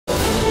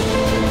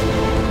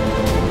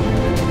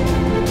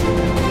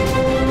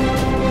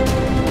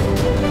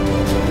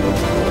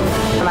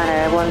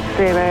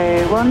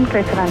1,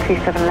 clear to land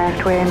 27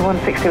 left, we're in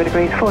 160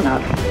 degrees, 4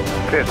 knots.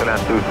 Clear to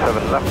land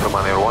 27 left,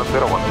 Romania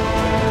 101.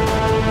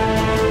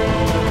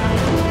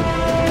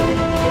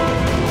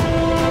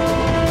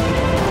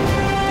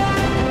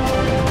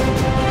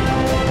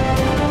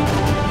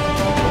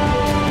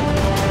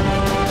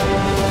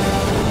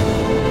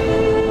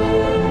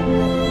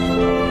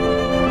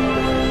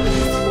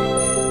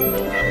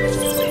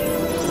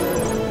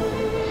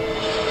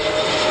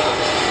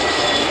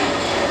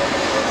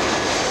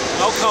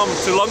 Welcome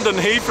to London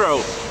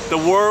Heathrow, the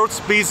world's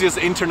busiest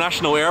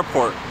international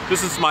airport.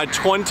 This is my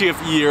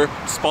 20th year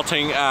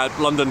spotting at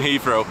London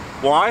Heathrow.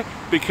 Why?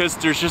 Because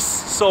there's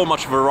just so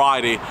much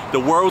variety. The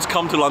world's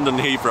come to London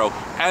Heathrow.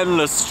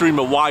 Endless stream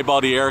of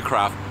wide-body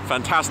aircraft.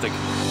 Fantastic.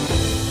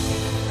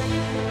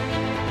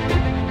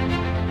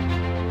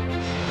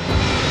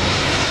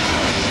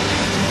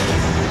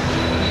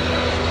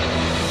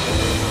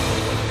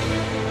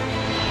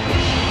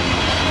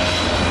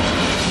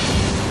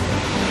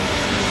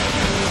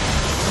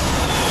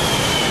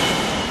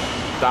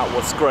 That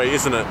was great,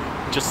 isn't it?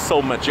 Just so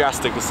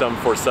majestic, the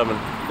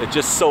 747. It's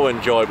just so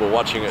enjoyable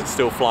watching it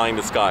still flying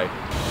the sky.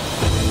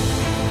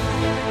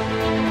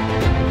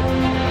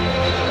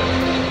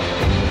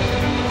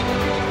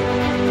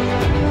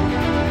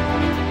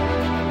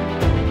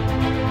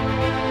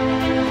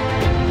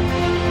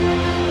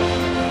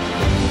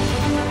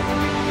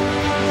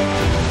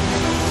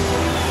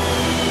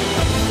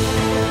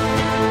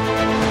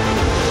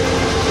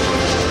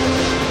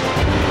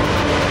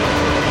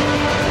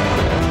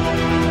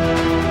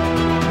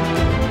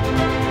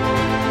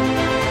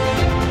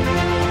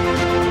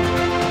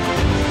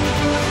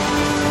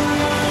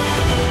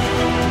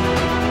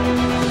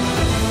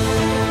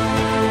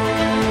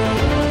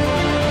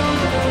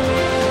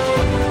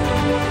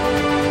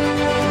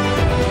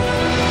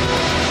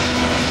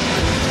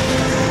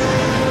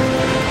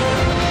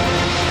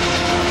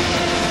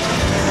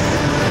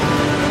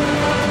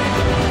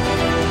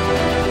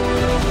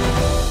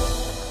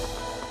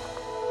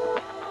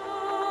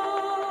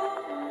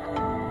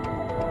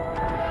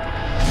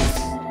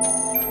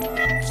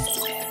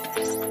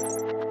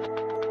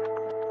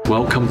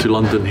 Welcome to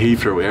London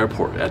Heathrow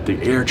Airport at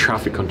the Air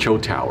Traffic Control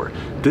Tower.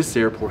 This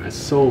airport has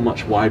so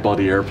much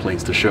wide-body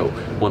airplanes to show.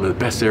 One of the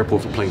best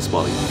airports for plane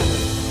spotting.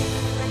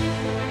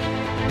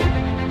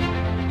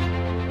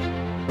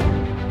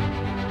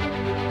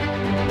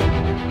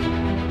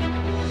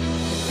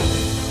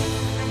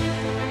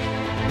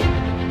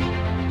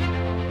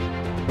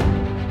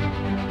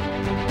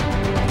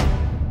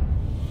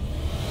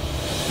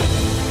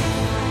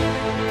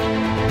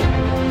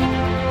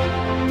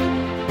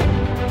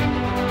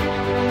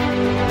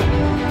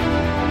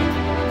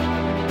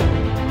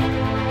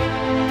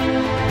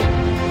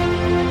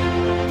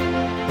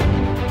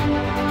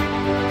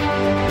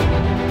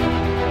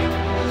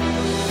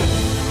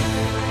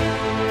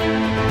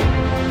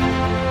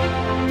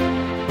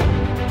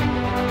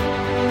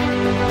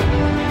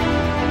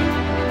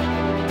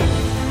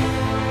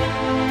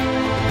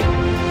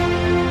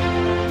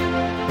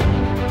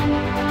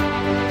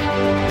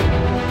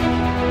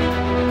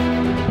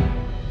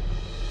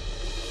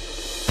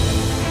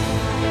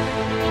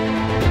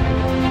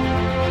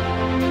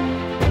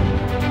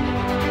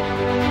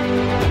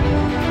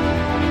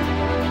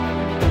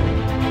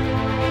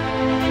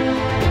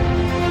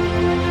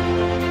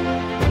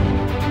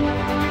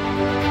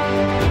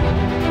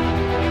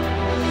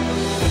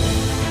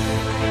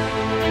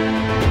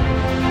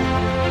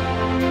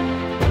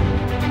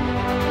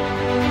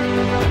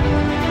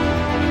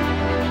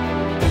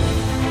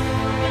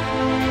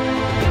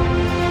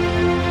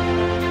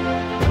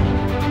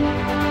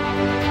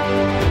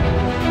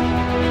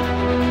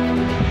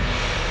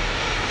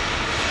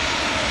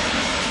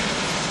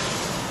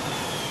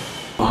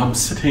 I'm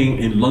sitting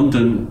in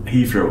London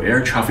Heathrow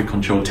Air Traffic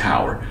Control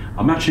Tower.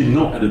 I'm actually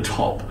not at the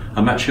top,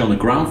 I'm actually on the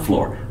ground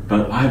floor,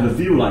 but I have a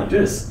view like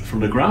this from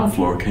the ground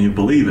floor. Can you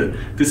believe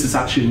it? This is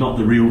actually not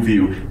the real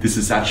view, this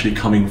is actually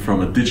coming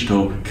from a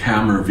digital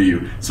camera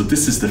view. So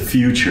this is the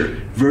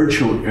future,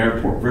 virtual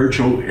airport,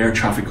 virtual air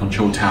traffic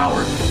control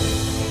tower.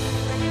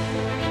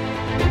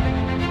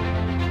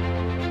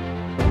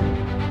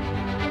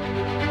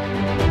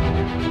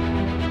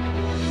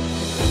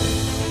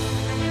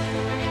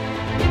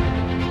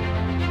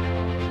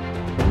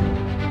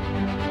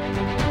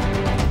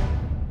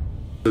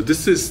 So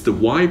this is the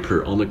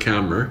wiper on the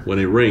camera. When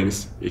it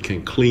rings, it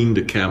can clean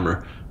the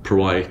camera,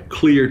 provide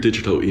clear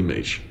digital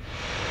image.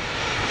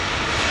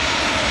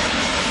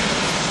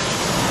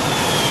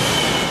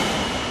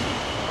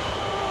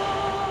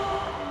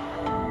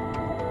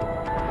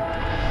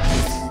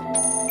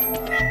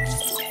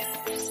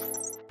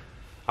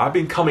 I've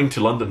been coming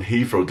to London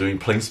Heathrow doing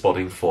plane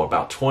spotting for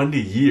about 20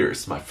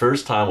 years. My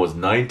first time was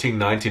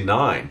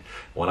 1999.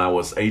 when I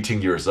was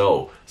 18 years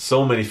old.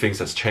 So many things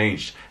has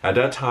changed. At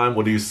that time,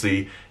 what do you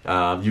see?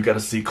 You got to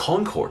see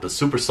Concorde, the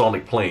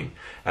supersonic plane.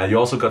 And you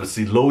also got to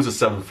see loads of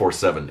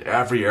 747.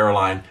 Every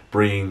airline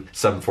bringing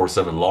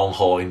 747 long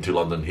haul into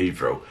London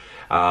Heathrow.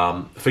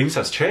 Things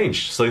has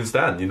changed since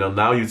then. You know,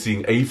 now you're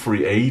seeing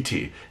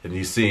A380 and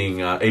you're seeing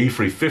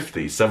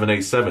A350,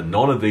 787.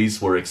 None of these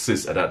were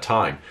exist at that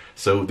time.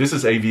 So this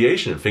is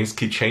aviation. Things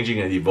keep changing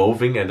and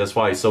evolving, and that's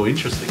why it's so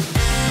interesting.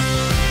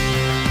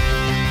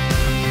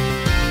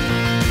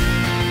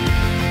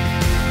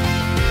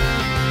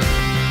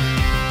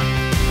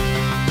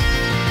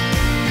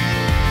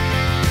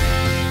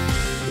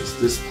 It's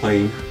this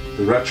plane,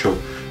 the retro.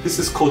 This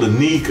is called the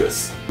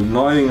Negus.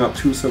 Lining up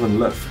 27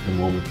 left in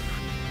the moment.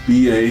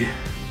 BA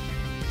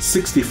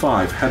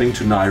 65 heading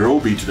to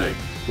Nairobi today.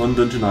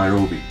 London to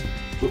Nairobi.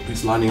 Look,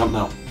 he's lining up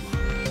now.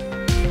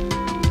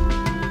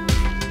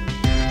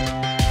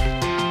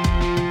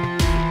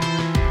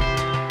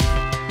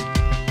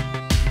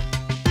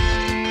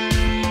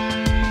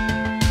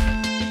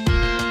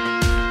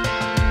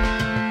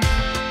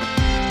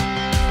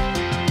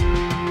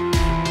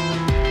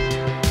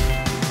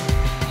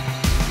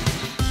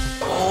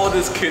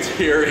 This kid's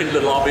here in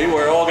the lobby.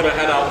 We're all gonna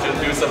head out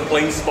to do some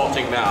plane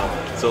spotting now.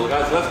 So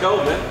guys, let's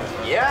go, man.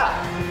 Yeah.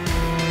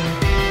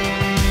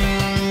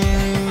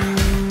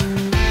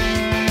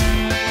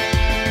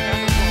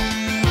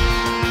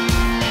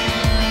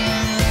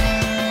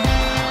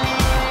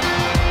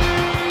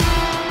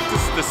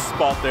 This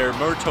spot there,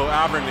 Myrtle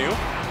Avenue,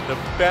 the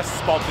best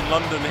spot in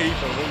London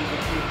Heathrow. So you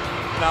can see,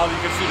 now you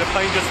can see the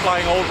plane just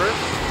flying over.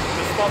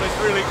 The spot is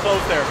really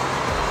close there.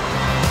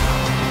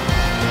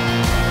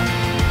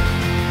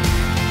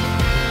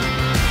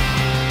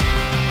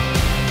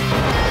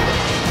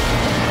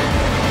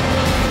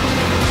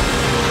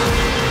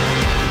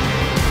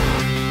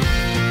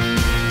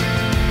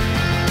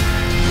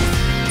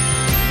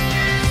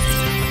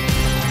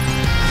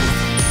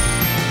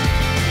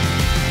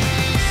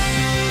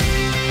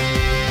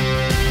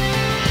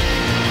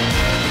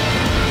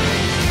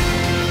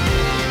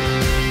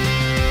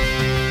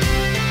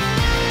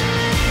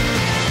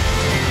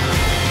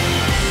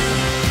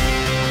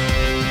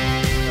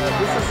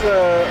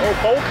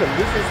 Balkan.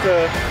 This is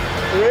the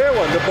rare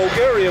one, the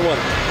Bulgarian one.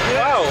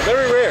 Wow,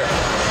 very rare.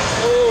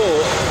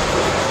 Oh,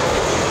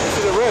 this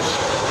is the reg.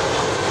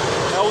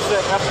 That was the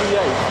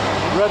FBA.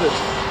 Read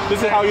it.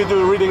 This is how you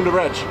do reading the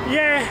reg.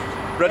 Yeah.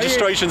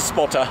 Registration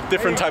spotter,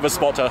 different type of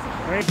spotter.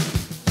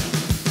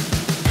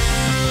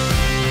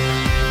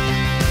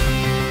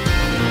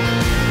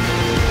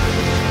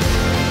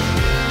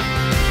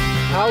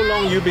 How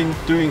long you been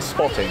doing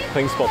spotting,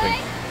 plane spotting?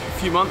 A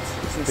few months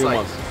since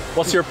months.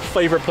 What's your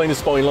favorite plane to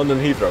spot in London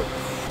Heathrow?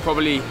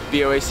 Probably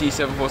BOAC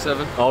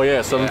 747. Oh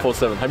yeah,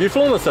 747. Have you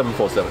flown a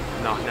 747?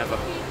 No, never.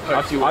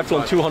 I've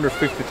flown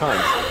 250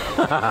 times.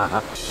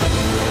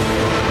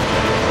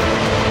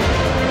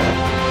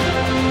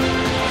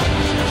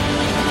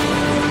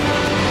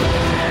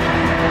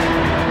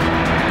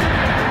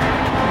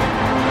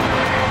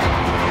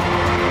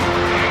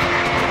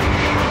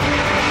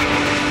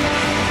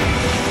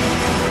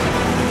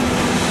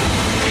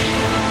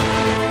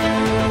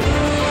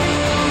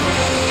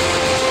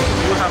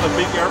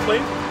 Big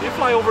airplane, you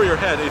fly over your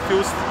head, it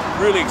feels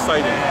really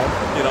exciting.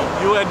 You know,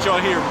 you enjoy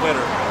here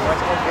better.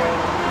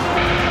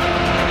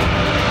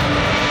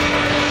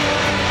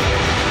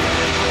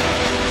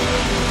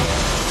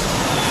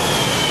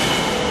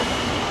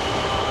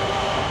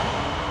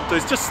 So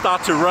it's just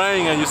start to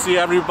rain and you see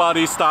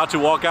everybody start to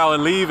walk out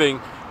and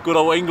leaving. Good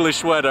old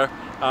English weather.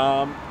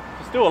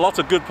 Still lots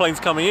of good planes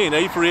coming in.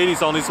 A380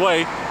 is on its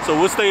way, so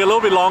we'll stay a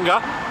little bit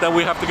longer, then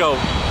we have to go.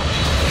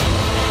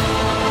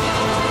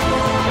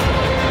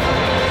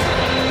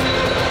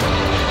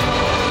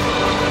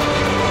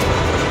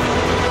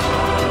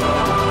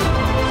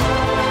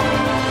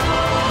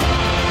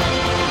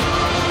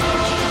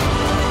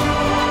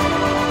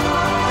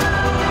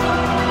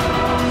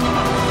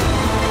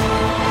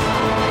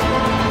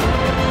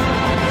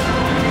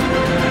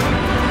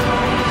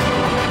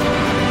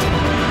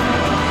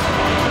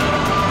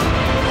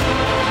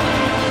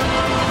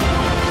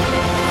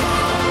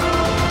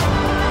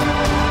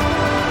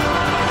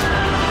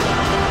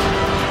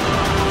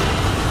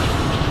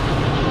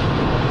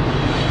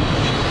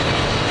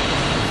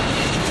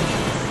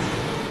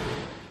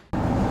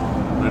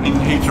 In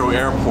Heathrow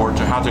Airport,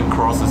 Hatton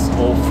Cross is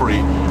all free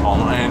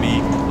on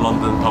any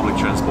London public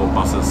transport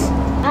buses.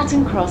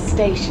 Hatton Cross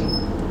Station.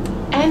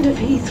 End of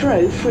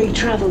Heathrow free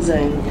travel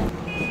zone.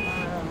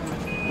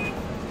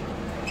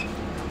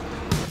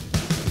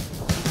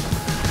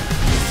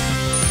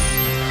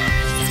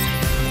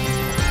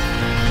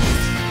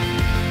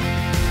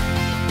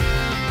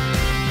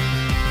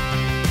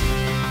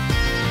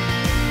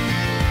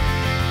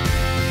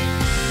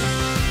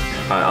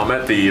 I'm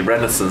at the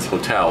Renaissance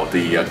Hotel,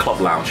 the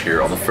club lounge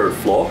here on the 3rd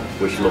floor,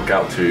 which look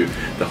out to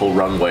the whole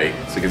runway,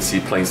 so you can see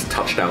planes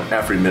touch down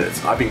every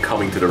minute. I've been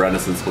coming to the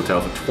Renaissance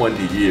Hotel for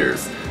 20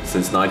 years.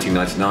 since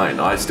 1999.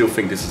 I still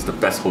think this is the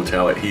best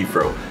hotel at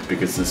Heathrow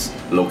because it's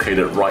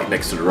located right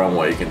next to the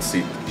runway. You can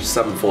see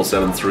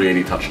 747,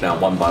 380 touchdown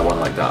one by one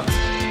like that.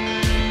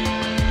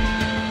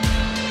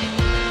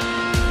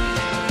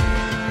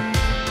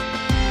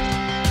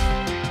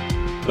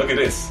 Look at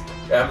this,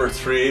 Emirates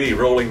 380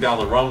 rolling down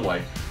the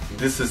runway.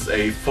 This is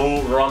a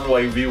full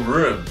runway view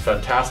room,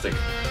 fantastic.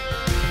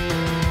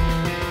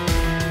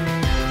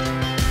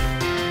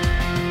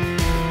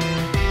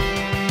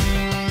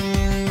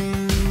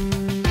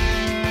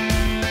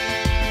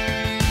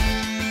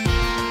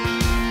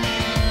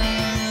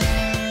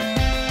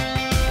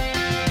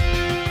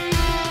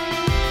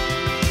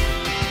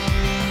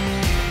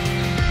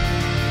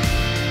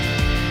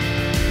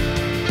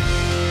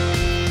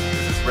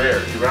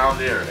 Rare,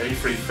 Iran Air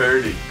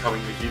A330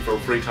 coming to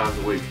Heathrow 3 times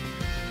a week.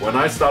 When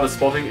I started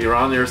spotting,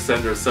 Iran Air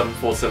sent their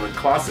 747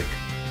 Classic.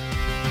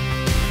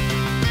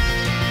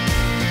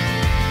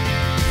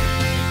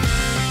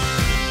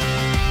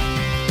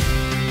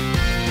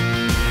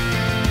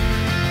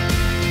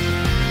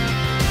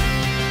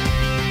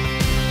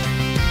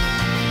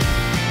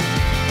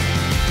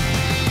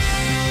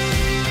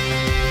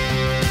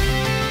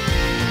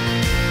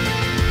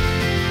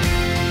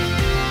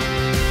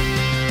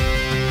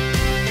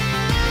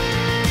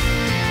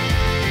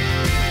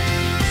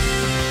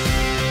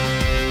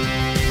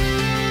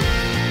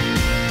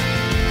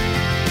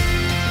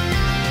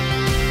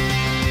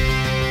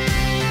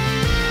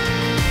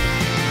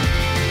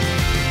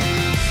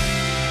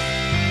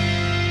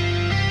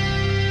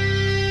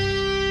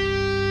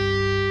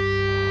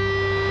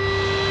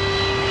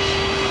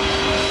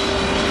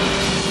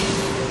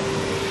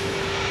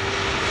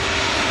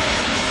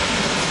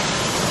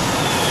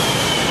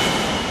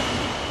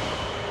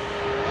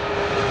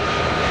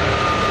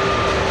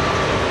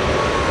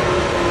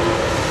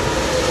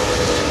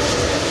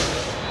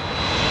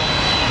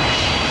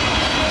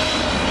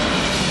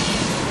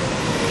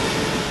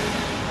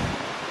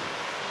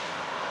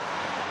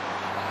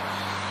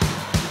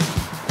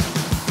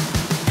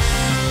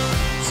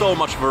 So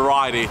much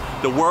variety.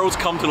 The world's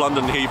come to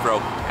London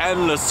Heathrow.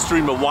 Endless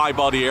stream of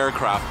wide-body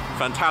aircraft.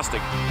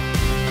 Fantastic.